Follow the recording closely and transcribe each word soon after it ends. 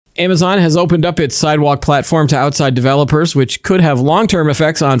Amazon has opened up its Sidewalk platform to outside developers, which could have long-term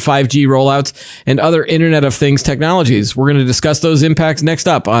effects on 5G rollouts and other Internet of Things technologies. We're going to discuss those impacts next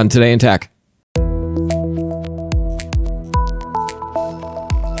up on Today in Tech.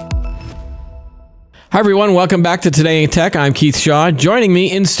 Hi, everyone. Welcome back to Today in Tech. I'm Keith Shaw. Joining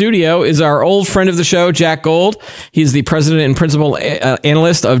me in studio is our old friend of the show, Jack Gold. He's the president and principal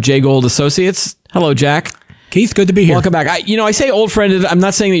analyst of J. Gold Associates. Hello, Jack. Keith, good to be here. Welcome back. I say old friend. I'm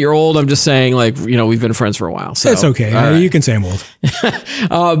not saying that you're old. I'm just saying, we've been friends for a while. So it's okay. Right. You can say I'm old.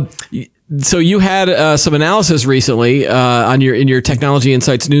 So you had some analysis recently in your Technology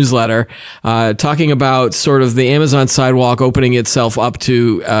Insights newsletter, talking about sort of the Amazon Sidewalk opening itself up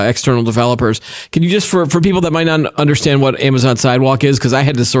to external developers. Can you just, for people that might not understand what Amazon Sidewalk is, because I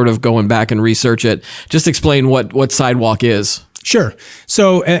had to sort of go back and research it, just explain what Sidewalk is. Sure.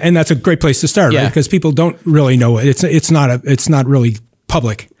 So, and that's a great place to start, right? Because people don't really know it. It's not really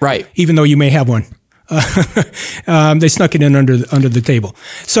public, right? Even though you may have one. They snuck it in under the table.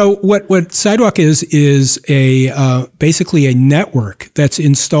 So what Sidewalk is basically a network that's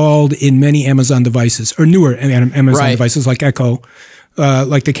installed in many Amazon devices or newer Amazon devices like Echo,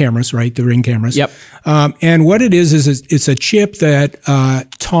 like the cameras, right? The Ring cameras. Yep. And what it is it's a chip that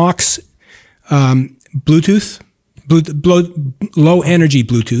talks Bluetooth. Low energy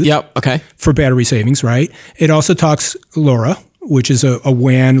Bluetooth. Yep. Okay. For battery savings, right? It also talks LoRa, which is a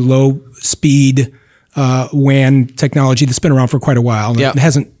WAN, low speed WAN technology that's been around for quite a while. Yep. It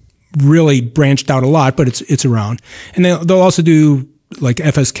hasn't really branched out a lot, but it's around. And they'll also do like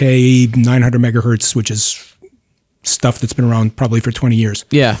FSK 900 megahertz, which is stuff that's been around probably for 20 years.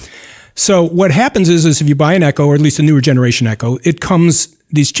 Yeah. So what happens is if you buy an Echo, or at least a newer generation Echo,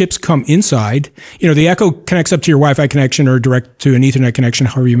 these chips come inside. The Echo connects up to your Wi-Fi connection or direct to an Ethernet connection,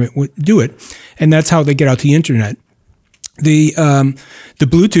 however you might do it. And that's how they get out to the internet. The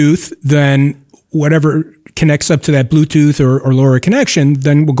Bluetooth, then whatever connects up to that Bluetooth or LoRa connection,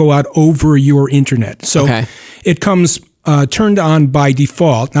 then will go out over your internet. So it comes turned on by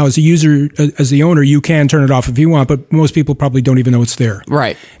default. Now, as a user, as the owner, you can turn it off if you want, but most people probably don't even know it's there.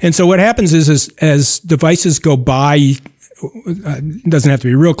 Right. And so what happens is as devices go by, it doesn't have to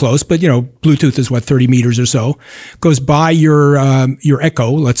be real close, but Bluetooth is 30 meters or so, goes by your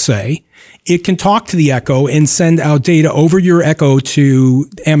Echo, let's say. It can talk to the Echo and send out data over your Echo to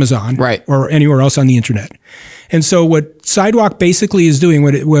Amazon, right, or anywhere else on the internet. And so what Sidewalk basically is doing,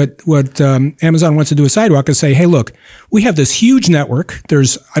 what Amazon wants to do with Sidewalk is say, hey, look, we have this huge network.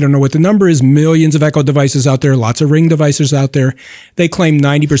 There's, I don't know what the number is, millions of Echo devices out there, lots of Ring devices out there. They claim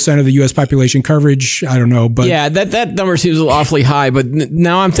 90% of the U.S. population coverage. I don't know, but yeah, that number seems awfully high. But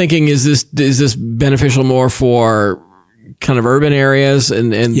now I'm thinking, is this beneficial more for kind of urban areas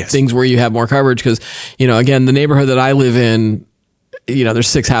and yes, things where you have more coverage? Because again, the neighborhood that I live in, there's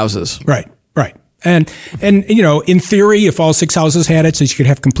 6 houses. Right. And in theory, if all 6 houses had it, so you could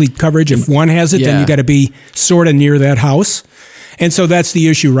have complete coverage. If one has it, then you got to be sort of near that house. And so that's the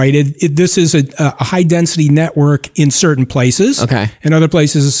issue, right? This is a high density network in certain places. Okay. In other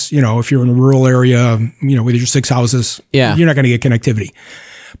places, if you're in a rural area, with your 6 houses, you're not going to get connectivity.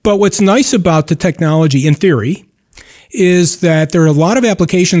 But what's nice about the technology, in theory, is that there are a lot of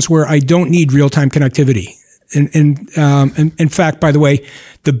applications where I don't need real-time connectivity. And in fact, by the way,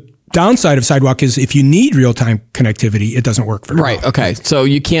 the downside of Sidewalk is if you need real-time connectivity, it doesn't work very well. Right. Okay. So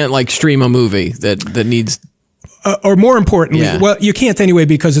you can't stream a movie that needs, or more importantly, well, you can't anyway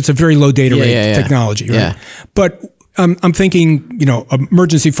because it's a very low data rate technology, right? Yeah. But I'm thinking,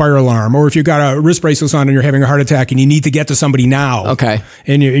 emergency fire alarm, or if you've got a wrist bracelets on and you're having a heart attack and you need to get to somebody now. Okay.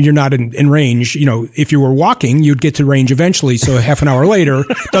 And you're not in range. If you were walking, you'd get to range eventually. So half an hour later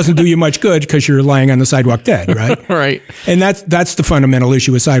doesn't do you much good because you're lying on the sidewalk dead, right? Right. And that's the fundamental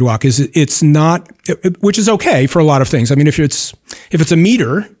issue with Sidewalk is it's not, which is okay for a lot of things. I mean, if it's a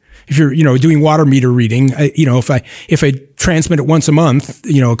meter, if you're, doing water meter reading, if I transmit it once a month,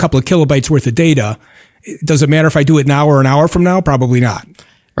 a couple of kilobytes worth of data, does it matter if I do it now or an hour from now? Probably not.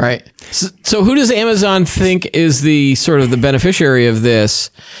 Right. So who does Amazon think is the sort of the beneficiary of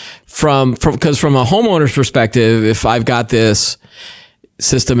this because from a homeowner's perspective, if I've got this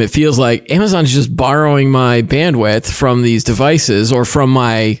system, it feels like Amazon's just borrowing my bandwidth from these devices or from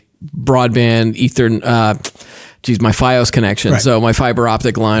my broadband Ethernet, my FiOS connection. Right. So my fiber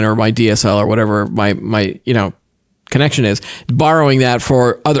optic line or my DSL or whatever my connection is, borrowing that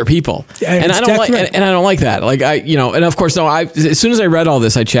for other people. And I don't like that. And of course, as soon as I read all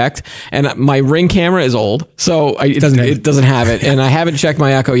this, I checked, and my Ring camera is old, so it doesn't have it. And I haven't checked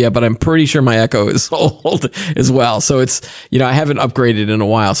my Echo yet, but I'm pretty sure my Echo is old as well. So it's, I haven't upgraded in a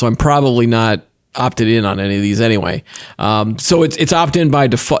while, so I'm probably not opted in on any of these anyway. So it's opt-in by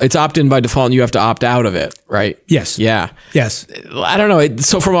default. It's opt-in by default, and you have to opt out of it, right? Yes. Yeah. Yes. I don't know.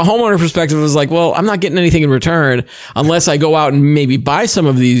 So from a homeowner perspective, it was like, well, I'm not getting anything in return unless I go out and maybe buy some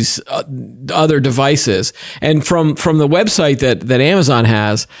of these other devices. And from the website that Amazon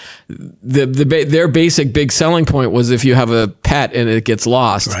has, their basic big selling point was if you have a pet and it gets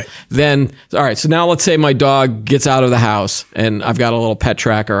lost, right. Then all right. So now let's say my dog gets out of the house and I've got a little pet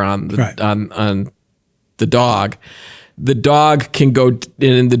tracker on on the dog. The dog can go,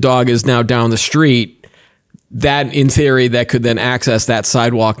 and the dog is now down the street. That, in theory, that could then access that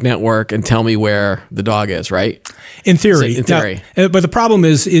sidewalk network and tell me where the dog is, right? In theory. Now, but the problem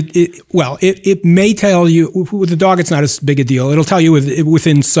is, it may tell you, with the dog, it's not as big a deal. It'll tell you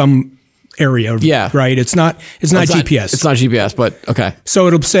within some area. Yeah. Right? It's not GPS. It's not GPS, but okay. So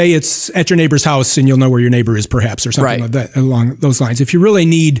it'll say it's at your neighbor's house and you'll know where your neighbor is perhaps, or something like that, along those lines. If you really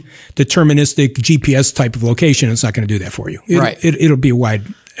need deterministic GPS type of location, it's not going to do that for you. It'll be a wide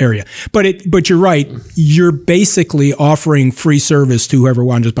area. But you're right. You're basically offering free service to whoever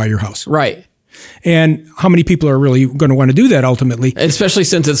wanders by your house. Right. And how many people are really going to want to do that ultimately? Especially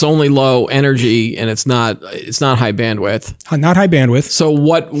since it's only low energy and it's not high bandwidth. Not high bandwidth. So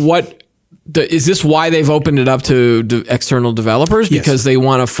is this why they've opened it up to external developers? Because they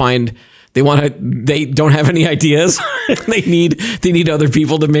want to find, they don't have any ideas. they need other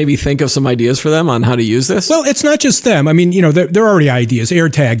people to maybe think of some ideas for them on how to use this. Well, it's not just them. I mean, there are already ideas.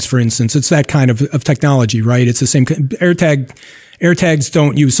 AirTags, for instance, it's that kind of technology, right? It's the same AirTags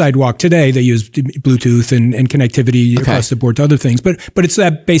don't use sidewalk today. They use Bluetooth and connectivity across the board to other things. But it's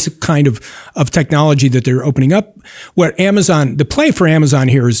that basic kind of technology that they're opening up. The play for Amazon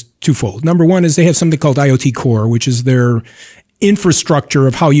here is twofold. Number one is they have something called IoT Core, which is their infrastructure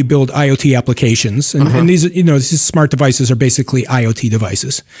of how you build IoT applications. And these smart devices are basically IoT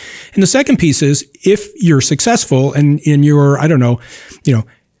devices. And the second piece is, if you're successful and in your,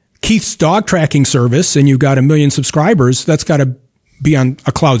 Keith's dog tracking service and you've got 1 million subscribers, that's got to be on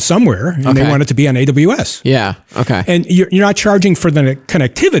a cloud somewhere, and they want it to be on AWS. Yeah. Okay. And you're not charging for the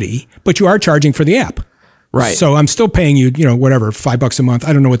connectivity, but you are charging for the app. Right. So I'm still paying you, whatever, $5 a month.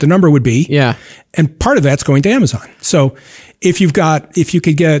 I don't know what the number would be. Yeah. And part of that's going to Amazon. So if you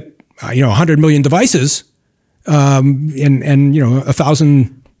could get, 100 million devices, and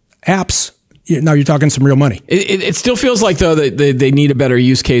 1,000 apps, now you're talking some real money. It still feels like, though, that they need a better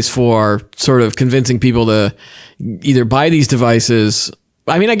use case for sort of convincing people to either buy these devices.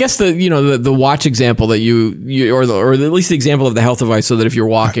 I mean, I guess the watch example that or at least the example of the health device, so that if you're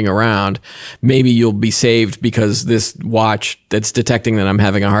walking around, maybe you'll be saved because this watch that's detecting that I'm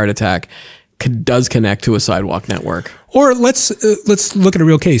having a heart attack does connect to a sidewalk network. Or let's look at a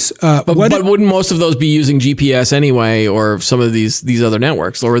real case. But wouldn't most of those be using GPS anyway, or some of these other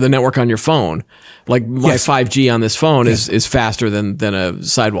networks, or the network on your phone? Like my 5G on this phone is faster than a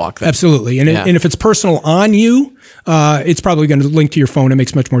sidewalk thing. Absolutely. And if it's personal on you, it's probably going to link to your phone. It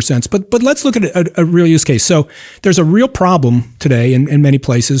makes much more sense. But let's look at a real use case. So there's a real problem today in many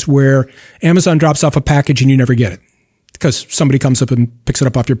places where Amazon drops off a package and you never get it, because somebody comes up and picks it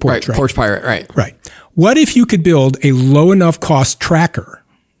up off your porch, right? Porch pirate, right. Right. What if you could build a low enough cost tracker,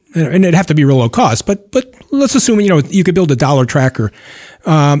 and it'd have to be real low cost, but let's assume, you could build a $1 tracker,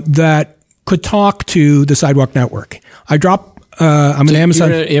 that could talk to the sidewalk network. I'm an Amazon.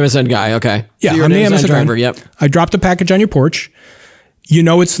 You're an Amazon guy, okay. Yeah, so you're I'm an an Amazon driver, guy. yep. I dropped a package on your porch.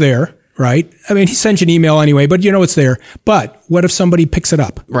 It's there, right? I mean, he sends you an email anyway, but it's there. But what if somebody picks it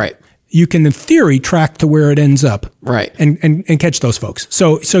up? Right. You can, in theory, track to where it ends up, right, and catch those folks.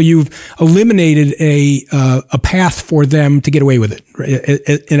 So you've eliminated a path for them to get away with it, right,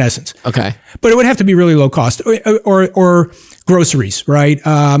 in essence. Okay, but it would have to be really low cost, or groceries, right?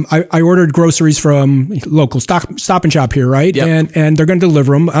 I ordered groceries from local Stop and Shop here, right? Yep. And they're going to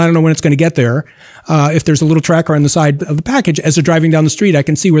deliver them. I don't know when it's going to get there. If there's a little tracker on the side of the package, as they're driving down the street, I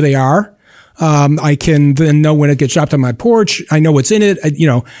can see where they are. I can then know when it gets dropped on my porch. I know what's in it,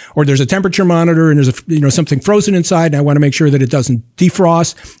 or there's a temperature monitor and there's something frozen inside, and I want to make sure that it doesn't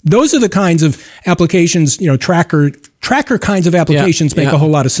defrost. Those are the kinds of applications, tracker kinds of applications make a whole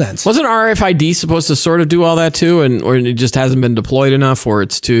lot of sense. Wasn't RFID supposed to sort of do all that too, or it just hasn't been deployed enough, or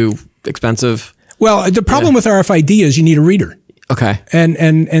it's too expensive? Well, the problem with RFID is you need a reader. Okay.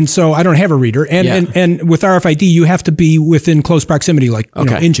 And so I don't have a reader. And with RFID, you have to be within close proximity, like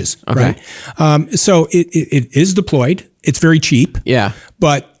inches, right? So it is deployed. It's very cheap. Yeah.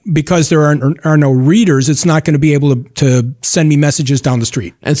 But because there are no readers, it's not going to be able to send me messages down the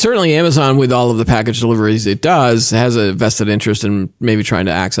street. And certainly Amazon, with all of the package deliveries it does, has a vested interest in maybe trying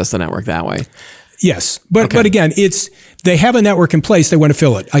to access the network that way. Yes. But again, they have a network in place. They want to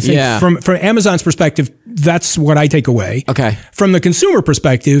fill it. I think Yeah. from Amazon's perspective, that's what I take away. Okay. From the consumer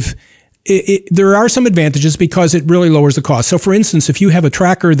perspective, there are some advantages because it really lowers the cost. So, for instance, if you have a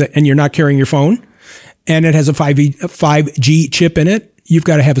tracker and you're not carrying your phone, and it has a 5G chip in it, you've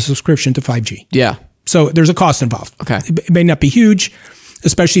got to have a subscription to 5G. Yeah. So there's a cost involved. Okay. It may not be huge,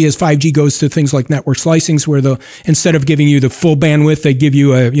 especially as 5G goes to things like network slicings, where instead of giving you the full bandwidth, they give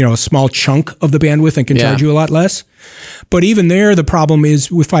you a small chunk of the bandwidth and can charge you a lot less. But even there, the problem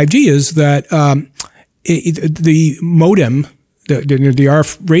is with 5G is that the modem, the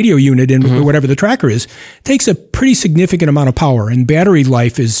RF radio unit in whatever the tracker is, takes a pretty significant amount of power, and battery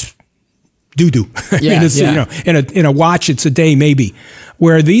life is doo-doo. In a watch, it's a day maybe.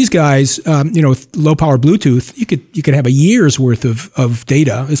 Where these guys, with low power Bluetooth, you could have a year's worth of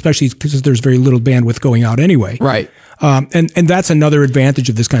data, especially because there's very little bandwidth going out anyway. Right. And that's another advantage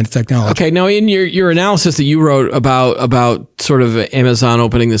of this kind of technology. Okay. Now, in your analysis that you wrote about sort of Amazon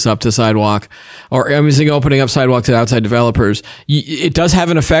opening this up to Sidewalk, or Amazon opening up Sidewalk to outside developers, it does have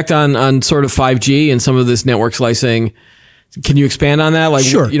an effect on sort of 5G and some of this network slicing. Can you expand on that? Like,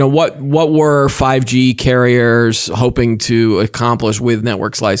 sure. What were 5G carriers hoping to accomplish with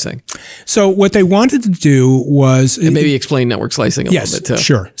network slicing? So what they wanted to do was... And maybe explain network slicing a little bit too.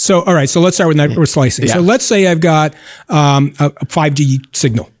 Sure. So, all right. So let's start with network slicing. Yeah. So let's say I've got a 5G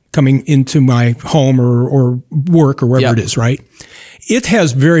signal coming into my home or work or wherever it is, right? It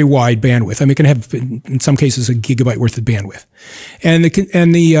has very wide bandwidth. I mean, it can have, in some cases, a gigabyte worth of bandwidth. And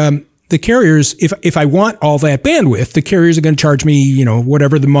the carriers, if I want all that bandwidth, the carriers are going to charge me,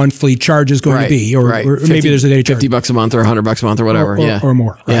 whatever the monthly charge is going to be, or maybe there's a data charge. $50 a month or $100 a month or whatever, or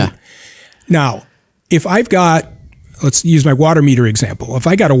more. Right? Yeah. Now, if I've got, let's use my water meter example. If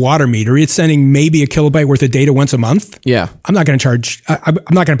I got a water meter, it's sending maybe a kilobyte worth of data once a month. Yeah. I'm not going to charge. I'm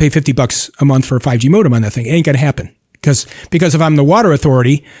not going to pay $50 a month for a 5G modem on that thing. It ain't going to happen. Because if I'm the water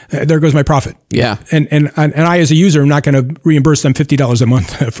authority, there goes my profit. Yeah. And I as a user am not going to reimburse them $50 a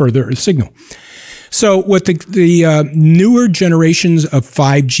month for their signal. So what the newer generations of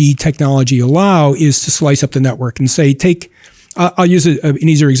 5G technology allow is to slice up the network and say, I'll use an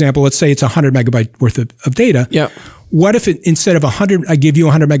easier example. Let's say it's 100 megabyte worth of data. Yeah. What if instead of 100, I give you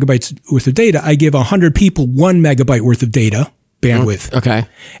 100 megabytes worth of data, I give 100 people 1 megabyte worth of data bandwidth. Okay.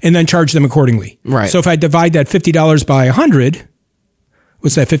 And then charge them accordingly. Right. So if I divide that $50 by 100,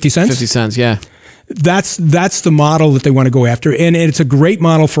 what's that, 50 cents? 50 cents, yeah. That's the model that they want to go after. And it's a great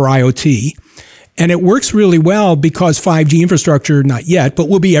model for IoT. And it works really well because 5G infrastructure, not yet, but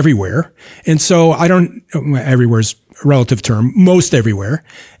will be everywhere. And so everywhere is a relative term, most everywhere.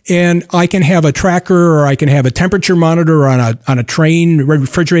 And I can have a tracker, or I can have a temperature monitor on a train,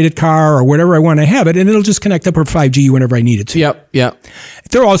 refrigerated car, or whatever I want to have it, and it'll just connect up for 5G whenever I need it to. Yep.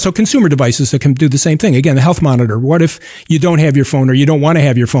 There are also consumer devices that can do the same thing. Again, the health monitor. What if you don't have your phone, or you don't want to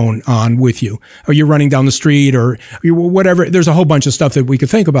have your phone on with you, or you're running down the street, or whatever? There's a whole bunch of stuff that we could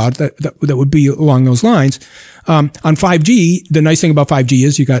think about that would be along those lines. On 5G, the nice thing about 5G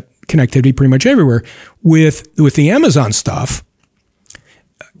is you got connectivity pretty much everywhere. With the Amazon stuff,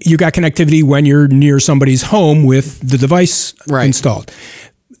 you got connectivity when you're near somebody's home with the device installed.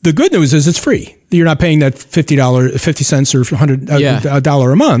 The good news is it's free. You're not paying that $50 cents or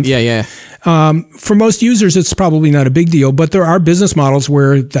 $100 a month. Yeah. For most users, it's probably not a big deal, but there are business models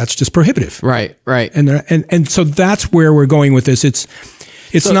where that's just prohibitive. Right. And so that's where we're going with this. It's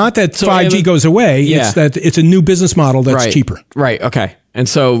not that 5G goes away. Yeah. It's that it's a new business model that's cheaper. Right. Okay. And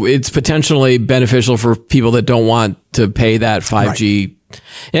so it's potentially beneficial for people that don't want to pay that 5G. Right.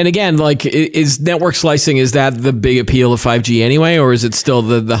 And again, like, is network slicing, is that the big appeal of 5G anyway, or is it still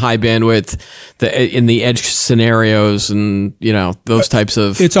the high bandwidth in the edge scenarios and those types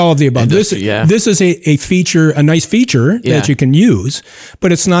of? It's all of the above. This is a feature, a nice feature that you can use,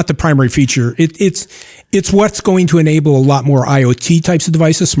 but it's not the primary feature. It's what's going to enable a lot more IoT types of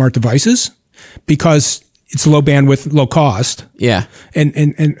devices, smart devices, because it's low bandwidth, low cost. Yeah,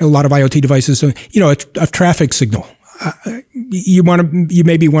 and a lot of IoT devices. A traffic signal. You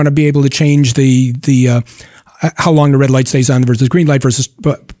maybe want to be able to change the how long the red light stays on versus green light versus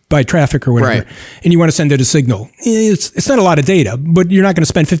by traffic or whatever, and you want to send it a signal. It's not a lot of data, but you're not going to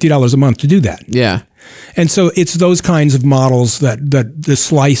spend $50 a month to do that. Yeah, and so it's those kinds of models that the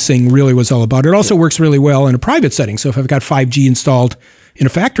slicing really was all about. It also works really well in a private setting. So if I've got 5G installed in a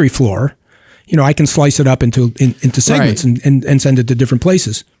factory floor, I can slice it up into segments and send it to different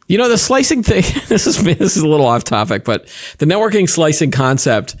places. You know, the slicing thing, this is a little off topic, but the networking slicing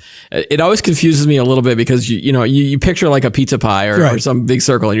concept, it always confuses me a little bit because you picture like a pizza pie or some big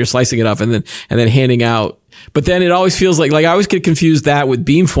circle and you're slicing it up and then handing out. But then it always feels like I always get confused that with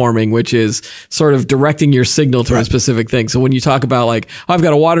beamforming, which is sort of directing your signal to a specific thing. So when you talk about like, oh, I've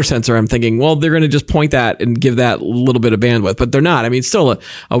got a water sensor, I'm thinking, well, they're going to just point that and give that little bit of bandwidth, but they're not. I mean, it's still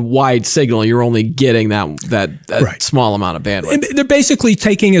a wide signal. You're only getting that small amount of bandwidth. And they're basically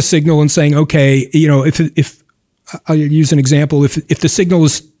taking a signal and saying, okay, if I'll use an example, if the signal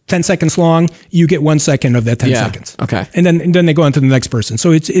is 10 seconds long, you get 1 second of that 10 seconds. Okay. And then they go on to the next person.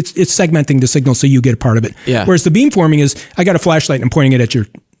 So it's segmenting the signal so you get a part of it. Yeah. Whereas the beamforming is, I got a flashlight and I'm pointing it at your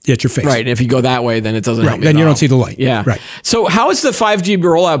face. Right. And if you go that way, then it doesn't help me. Then you don't see the light. Yeah. Right. So how has the 5G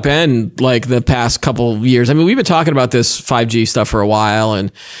rollout been like the past couple of years? I mean, we've been talking about this 5G stuff for a while,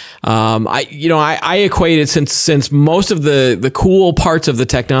 and I equate it since most of the cool parts of the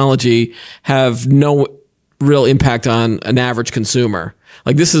technology have no real impact on an average consumer.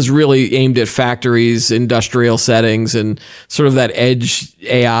 Like this is really aimed at factories, industrial settings, and sort of that edge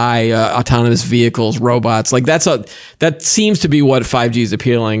AI, autonomous vehicles, robots. Like that seems to be what 5G is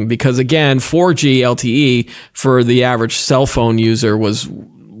appealing, because again, 4G LTE for the average cell phone user was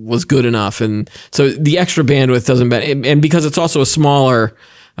good enough, and so the extra bandwidth doesn't matter. And because it's also a smaller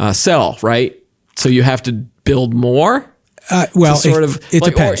cell, right? So you have to build more. It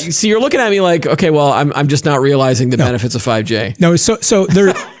depends. So you're looking at me like, okay, well, I'm just not realizing the benefits of 5G. No, so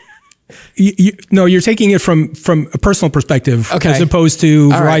there, you're taking it from a personal perspective, as opposed to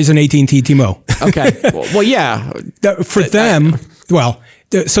Verizon, AT&T, T-Mobile. Okay. Well, yeah. For them,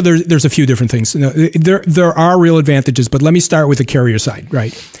 so there's a few different things. There are real advantages, but let me start with the carrier side,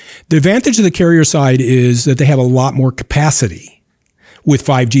 right? The advantage of the carrier side is that they have a lot more capacity with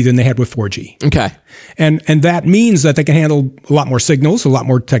 5G than they had with 4G. Okay. And that means that they can handle a lot more signals, a lot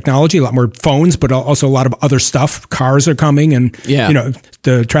more technology, a lot more phones, but also a lot of other stuff. Cars are coming and,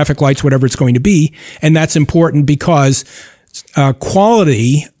 the traffic lights, whatever it's going to be. And that's important because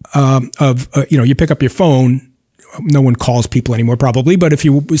quality you pick up your phone, no one calls people anymore probably, but if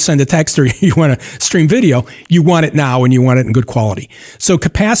you send a text or you want to stream video, you want it now and you want it in good quality. So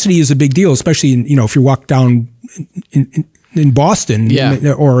capacity is a big deal, especially if you walk down in Boston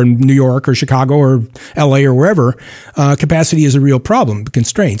or in New York or Chicago or LA or wherever, capacity is a real problem,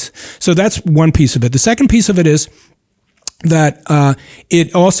 constraints. So that's one piece of it. The second piece of it is that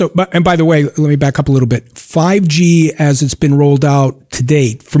it also, and by the way, let me back up a little bit. 5G, as it's been rolled out to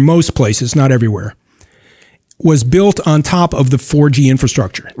date for most places, not everywhere, was built on top of the 4G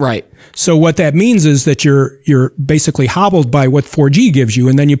infrastructure. Right. So what that means is that you're basically hobbled by what 4G gives you,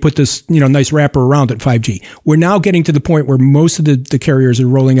 and then you put this nice wrapper around it, 5G. We're now getting to the point where most of the carriers are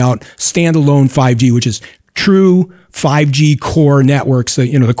rolling out standalone 5G, which is true 5G core networks.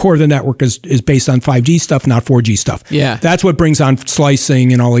 The core of the network is based on 5G stuff, not 4G stuff. Yeah. That's what brings on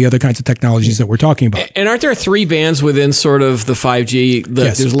slicing and all the other kinds of technologies that we're talking about. And aren't there 3 bands within sort of the 5G?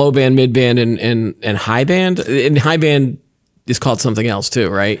 Yes. There's low band, mid band, and high band. And high band is called something else too,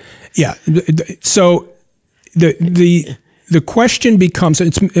 right? Yeah. So the question becomes,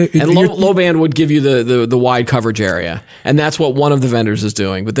 low band would give you the wide coverage area, and that's what one of the vendors is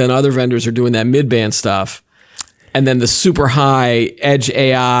doing. But then other vendors are doing that mid band stuff, and then the super high edge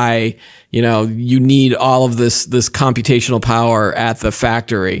AI. You need all of this computational power at the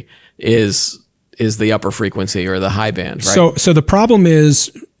factory is the upper frequency or the high band, right? So the problem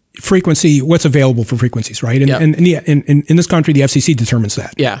is frequency. What's available for frequencies, right? And in this country, the FCC determines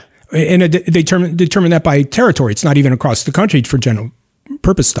that. Yeah. And they determine that by territory. It's not even across the country for general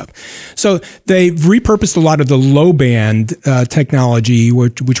purpose stuff. So they've repurposed a lot of the low band technology,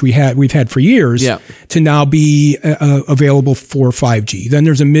 which we've had for years, to now be available for 5G. Then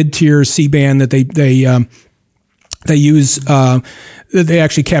there's a mid-tier C band that they use. They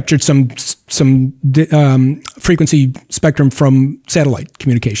actually captured some frequency spectrum from satellite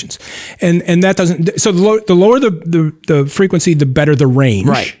communications, and that doesn't. So the lower the frequency, the better the range.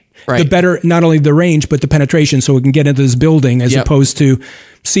 Right. The better not only the range but the penetration, so it can get into this building, as opposed to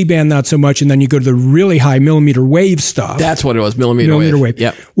C-band not so much. And then you go to the really high millimeter wave stuff. That's what it was, millimeter wave.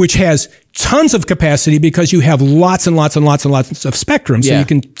 Yep. Which has tons of capacity because you have lots and lots and lots and lots of spectrum, so you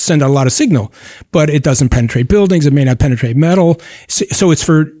can send out a lot of signal. But it doesn't penetrate buildings. It may not penetrate metal. So it's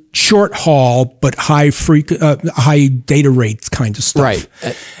for short haul, but high data rates kind of stuff. Right.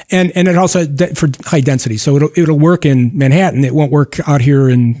 And it also for high density. So it'll work in Manhattan. It won't work out here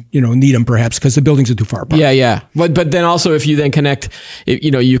in, Needham perhaps because the buildings are too far apart. Yeah. But then also if you then connect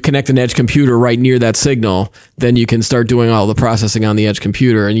an edge computer right near that signal, then you can start doing all the processing on the edge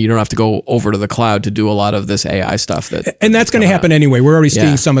computer and you don't have to go over to the cloud to do a lot of this AI stuff and that's going to happen anyway. We're already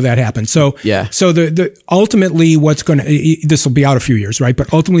seeing some of that happen. So the ultimately this will be out a few years, right?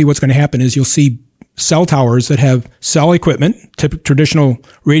 But ultimately what's going to happen is you'll see cell towers that have cell equipment, traditional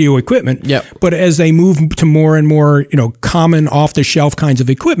radio equipment. Yep. But as they move to more and more, common off-the-shelf kinds of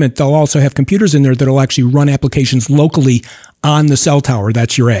equipment, they'll also have computers in there that'll actually run applications locally on the cell tower.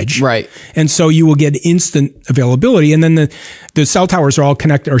 That's your edge. Right. And so you will get instant availability. And then the cell towers are all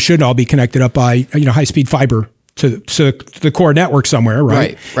connected, or should all be connected up by, high-speed fiber to the core network somewhere,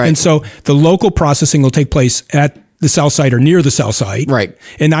 right? Right. And so the local processing will take place at the cell site or near the cell site, right,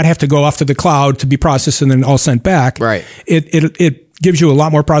 and not have to go off to the cloud to be processed and then all sent back. Right. It gives you a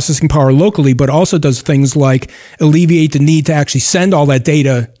lot more processing power locally, but also does things like alleviate the need to actually send all that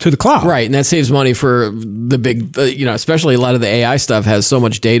data to the cloud. Right, and that saves money for the big, especially a lot of the AI stuff has so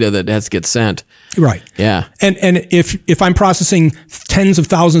much data that has to get sent. Right. Yeah. And if I'm processing tens of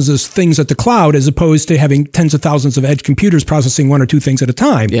thousands of things at the cloud as opposed to having tens of thousands of edge computers processing one or two things at a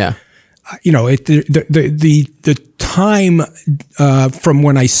time. Yeah. The time from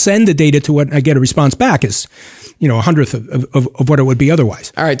when I send the data to when I get a response back is, a hundredth of what it would be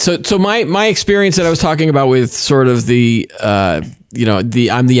otherwise. All right. So my experience that I was talking about with sort of the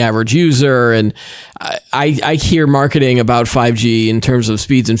I'm the average user, and I hear marketing about 5G in terms of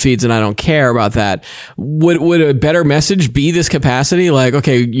speeds and feeds, and I don't care about that. Would a better message be this capacity? Like,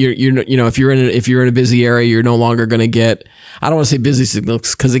 okay, if you're in a busy area, you're no longer going to get. I don't want to say busy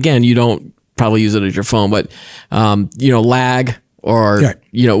signals because again, you don't probably use it as your phone, but lag. Or,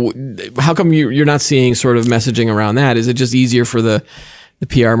 how come you're not seeing sort of messaging around that? Is it just easier for the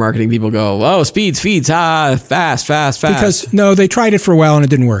PR marketing people go, oh, speeds, feeds, fast. Because, no, they tried it for a while and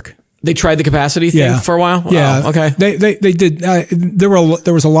it didn't work. They tried the capacity thing for a while? Yeah. Oh, okay. They did. There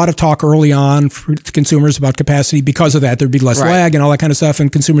was a lot of talk early on for consumers about capacity. Because of that, there'd be less lag and all that kind of stuff.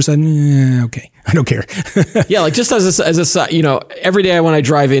 And consumers said, okay, I don't care. Yeah. Like just as a every day when I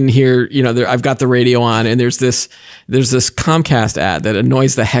drive in here, I've got the radio on and there's this Comcast ad that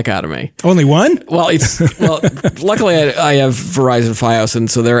annoys the heck out of me. Only one? Well, luckily I have Verizon Fios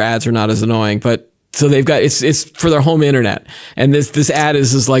and so their ads are not as annoying, but so they've got it's for their home internet, and this ad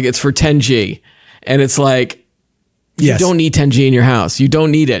is like it's for 10G, and it's like you don't need 10G in your house. You don't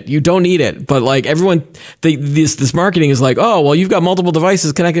need it. But like everyone, this marketing is like, oh well, you've got multiple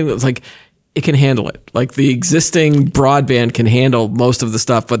devices connected. It's like it can handle it. Like the existing broadband can handle most of the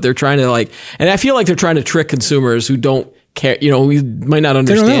stuff, but they're trying to and I feel like they're trying to trick consumers who don't care. We might not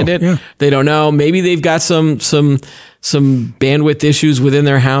understand it. Yeah. They don't know. Maybe they've got some bandwidth issues within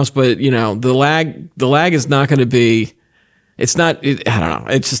their house, but the lag is not going to be. It's not. I don't know.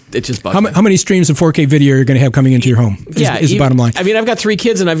 It just bugs me. How many streams of 4K video are you going to have coming into your home? Is the bottom line. I mean, I've got 3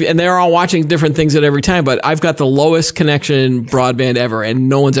 kids, and they're all watching different things at every time. But I've got the lowest connection broadband ever, and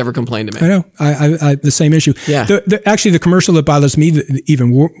no one's ever complained to me. I know. I the same issue. Yeah. Actually, the commercial that bothers me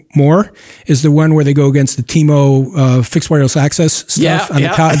even more is the one where they go against the T-Mo fixed wireless access stuff on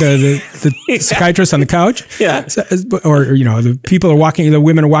the psychiatrist on the couch. Yeah. Or the people are walking. The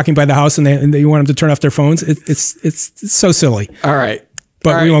women are walking by the house, and they want them to turn off their phones. It's so silly. All right.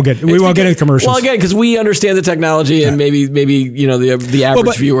 But we won't get into commercials. Well, again, because we understand the technology, and maybe the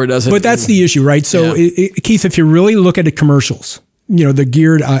average viewer doesn't. But that's the issue, right? So, Keith, if you really look at the commercials, they're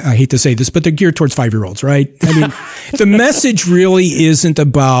geared. I hate to say this, but they're geared towards 5-year-olds, right? I mean, the message really isn't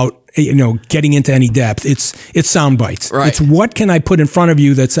about getting into any depth. It's sound bites. Right. It's what can I put in front of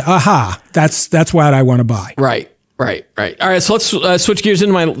you that's that's what I want to buy. Right. All right, so let's switch gears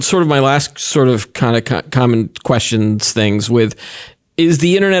into my last sort of kind of common questions things with, is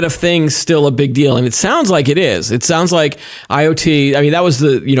the Internet of Things still a big deal? And it sounds like it is. It sounds like IoT. I mean, that was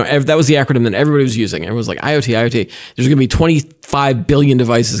the acronym that everybody was using. Everyone was like IoT. There's going to be 25 billion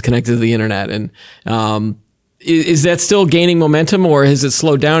devices connected to the internet, and is that still gaining momentum, or has it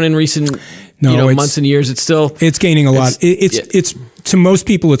slowed down in recent months and years? It's gaining a lot. It's to most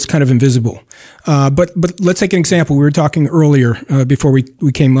people, it's kind of invisible. But let's take an example. We were talking earlier before we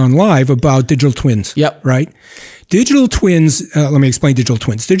came on live about digital twins. Yep. Right? Digital twins, let me explain digital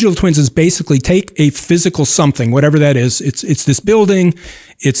twins. Digital twins is basically take a physical something, whatever that is. It's this building.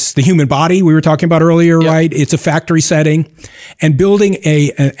 It's the human body we were talking about earlier, right? It's a factory setting, and building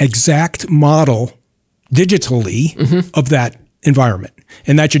an exact model digitally of that environment.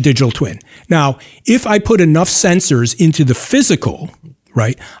 And that's your digital twin. Now, if I put enough sensors into the physical,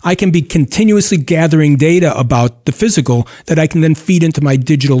 right? I can be continuously gathering data about the physical that I can then feed into my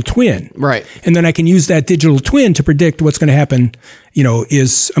digital twin. Right. And then I can use that digital twin to predict what's going to happen.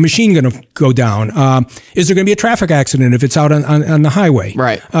 Is a machine going to go down? Is there going to be a traffic accident if it's out on the highway?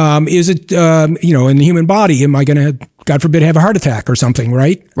 Right. Is it, in the human body, am I going to, God forbid, have a heart attack or something,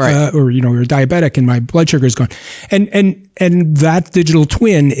 right? Right. Or you're diabetic and my blood sugar is gone. And that digital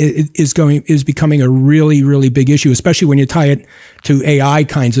twin is becoming a really, really big issue, especially when you tie it to AI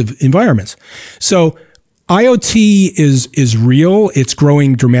kinds of environments. So IoT is real. It's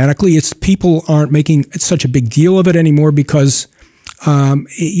growing dramatically. People aren't making such a big deal of it anymore because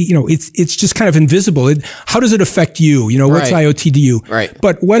it's just kind of invisible. How does it affect you? What's Right. IoT to you? Right.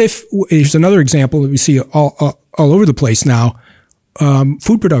 But what if, here's another example that we see all over the place now,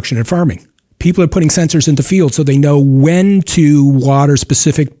 food production and farming. People are putting sensors into fields so they know when to water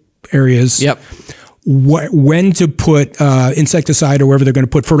specific areas. Yep. When to put insecticide or wherever they're going to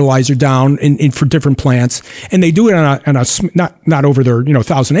put fertilizer down in for different plants. And they do it on a not over their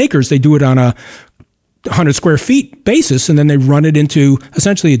 1,000 acres. They do it on a 100 square feet basis, and then they run it into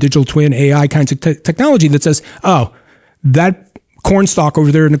essentially a digital twin AI kinds of technology that says, oh, that corn stalk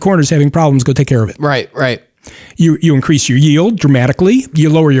over there in the corner is having problems, go take care of it. Right. Right. You increase your yield dramatically. You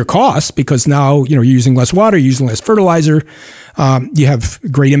lower your costs because now you're using less water, you're using less fertilizer. You have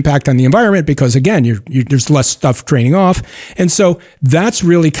great impact on the environment because again, there's less stuff draining off. And so that's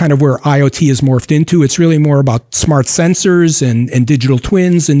really kind of where IoT is morphed into. It's really more about smart sensors and digital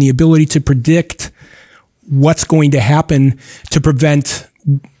twins and the ability to predict what's going to happen to prevent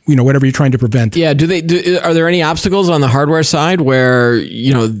whatever you're trying to prevent. Yeah. Are there any obstacles on the hardware side where,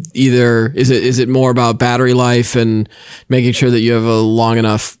 either is it more about battery life and making sure that you have a long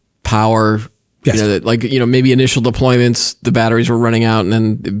enough power? Yes. Maybe initial deployments, the batteries were running out and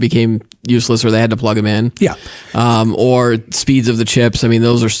then it became useless or they had to plug them in. Yeah. Or speeds of the chips. I mean,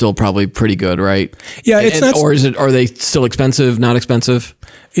 those are still probably pretty good, right? Yeah. Are they still expensive, not expensive?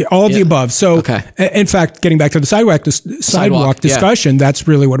 All of the above. So, okay. In fact, getting back to the sidewalk discussion, that's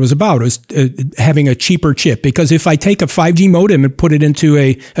really what it was about, was having a cheaper chip. Because if I take a 5G modem and put it into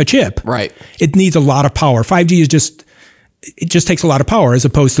a chip, right, it needs a lot of power. 5G it just takes a lot of power as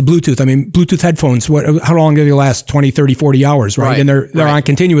opposed to Bluetooth. I mean, Bluetooth headphones, how long do they last? 20, 30, 40 hours, right? And they're on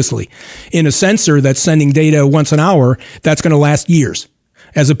continuously. In a sensor that's sending data once an hour, that's going to last years,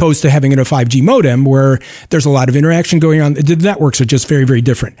 as opposed to having it a 5G modem where there's a lot of interaction going on. The networks are just very, very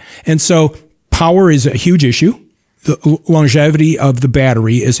different. And so power is a huge issue. The longevity of the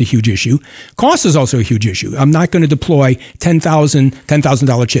battery is a huge issue. Cost is also a huge issue. I'm not going to deploy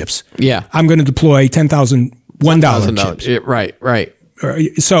 $10,000 chips. Yeah. I'm going to deploy $10,000 $1 chips. Right.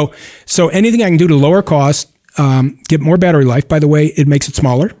 So anything I can do to lower cost, get more battery life. By the way, it makes it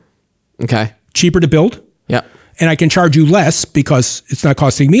smaller. Okay. Cheaper to build. Yeah. And I can charge you less because it's not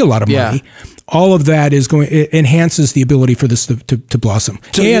costing me a lot of money. All of that it enhances the ability for this to blossom.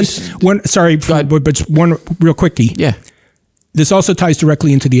 So but one real quickie. Yeah. This also ties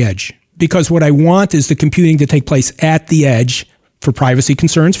directly into the edge, because what I want is the computing to take place at the edge for privacy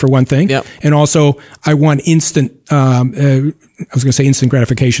concerns, for one thing. Yep. And also I want instant, I was going to say instant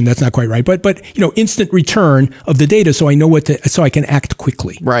gratification. That's not quite right. But instant return of the data so I know so I can act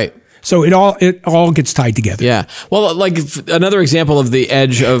quickly. Right. So it all gets tied together. Yeah. Well, like another example of the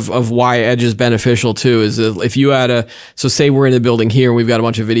edge of why edge is beneficial too is if you had so say we're in the building here and we've got a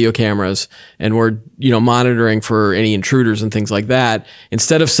bunch of video cameras and we're, monitoring for any intruders and things like that,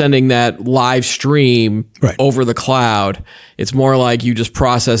 instead of sending that live stream over the cloud, it's more like you just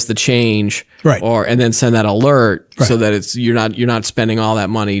process the change and then send that alert so that you're not spending all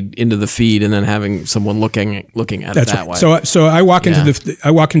that money into the feed and then having someone looking at it that way. So I walk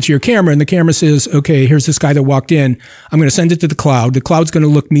into your camera and the camera says, okay, here's this guy that walked in. I'm going to send it to the cloud. The cloud's going to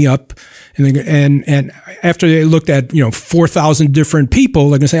look me up. And after they looked at, 4,000 different people,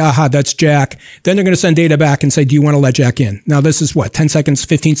 they're going to say, aha, that's Jack. Then they're going to send data back and say, do you want to let Jack in? Now this is 10 seconds,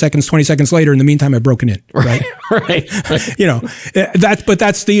 15 seconds, 20 seconds later. In the meantime, I've broken in. Right. Right. But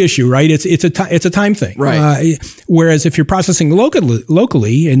that's the issue, right? It's a time thing. Right. Whereas if you're processing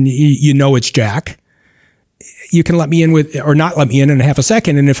locally and it's Jack, you can let me in or not let me in half a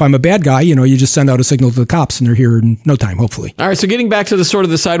second. And if I'm a bad guy, you just send out a signal to the cops and they're here in no time, hopefully. All right. So getting back to the sort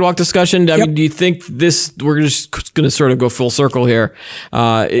of the sidewalk discussion, I mean, do you think we're just going to sort of go full circle here?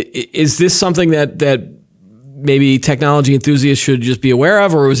 Is this something that maybe technology enthusiasts should just be aware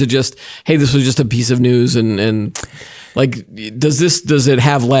of, or was it just, hey, this was just a piece of news and Like, does it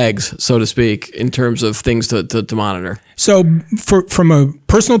have legs, so to speak, in terms of things to monitor? So from a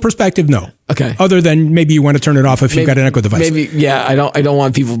personal perspective, no. Okay. Other than maybe you want to turn it off if you've got an Echo device. Maybe, yeah. I don't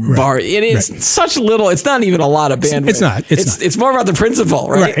want people borrowing. It is such little. It's not even a lot of bandwidth. It's not. It's more about the principle,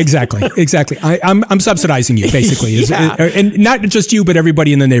 right? Right. Exactly. I'm subsidizing you basically, Yeah. and not just you, but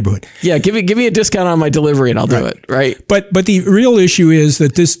everybody in the neighborhood. Yeah. Give me a discount on my delivery, and I'll do it. Right. But the real issue is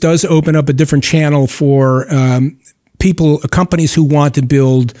that this does open up a different channel for companies who want to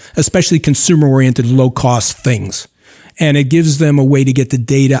build, especially consumer-oriented, low-cost things. And it gives them a way to get the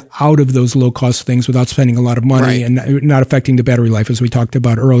data out of those low-cost things without spending a lot of money and not affecting the battery life, as we talked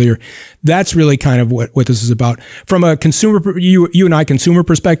about earlier. That's really kind of what this is about. From a consumer, you and I, consumer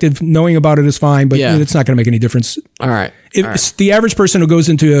perspective, knowing about it is fine, but it's not going to make any difference. All right. If the average person who goes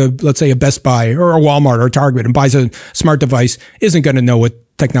into, let's say, a Best Buy or a Walmart or a Target and buys a smart device isn't going to know what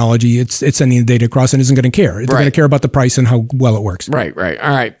technology it's sending the data across and isn't going to care. They're going to care about the price and how well it works. Right. All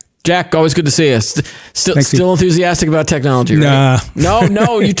right. Jack, always good to see you. Still enthusiastic about technology, right?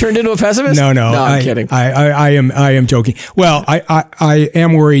 No, you turned into a pessimist? No, I'm kidding. I am joking. Well, I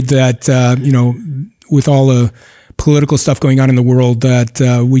am worried that with all the political stuff going on in the world, that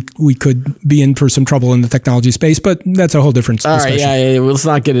we could be in for some trouble in the technology space, but that's a whole different discussion. All right, yeah. Well, let's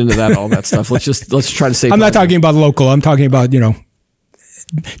not get into all that stuff. Let's try to save. I'm not talking about local. I'm talking about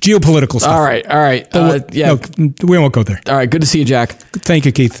geopolitical stuff. All right. No, we won't go there. All right. Good to see you, Jack. Thank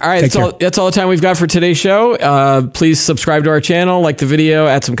you, Keith. All right. That's all the time we've got for today's show. Please subscribe to our channel, like the video,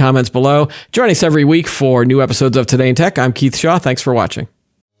 add some comments below. Join us every week for new episodes of Today in Tech. I'm Keith Shaw. Thanks for watching.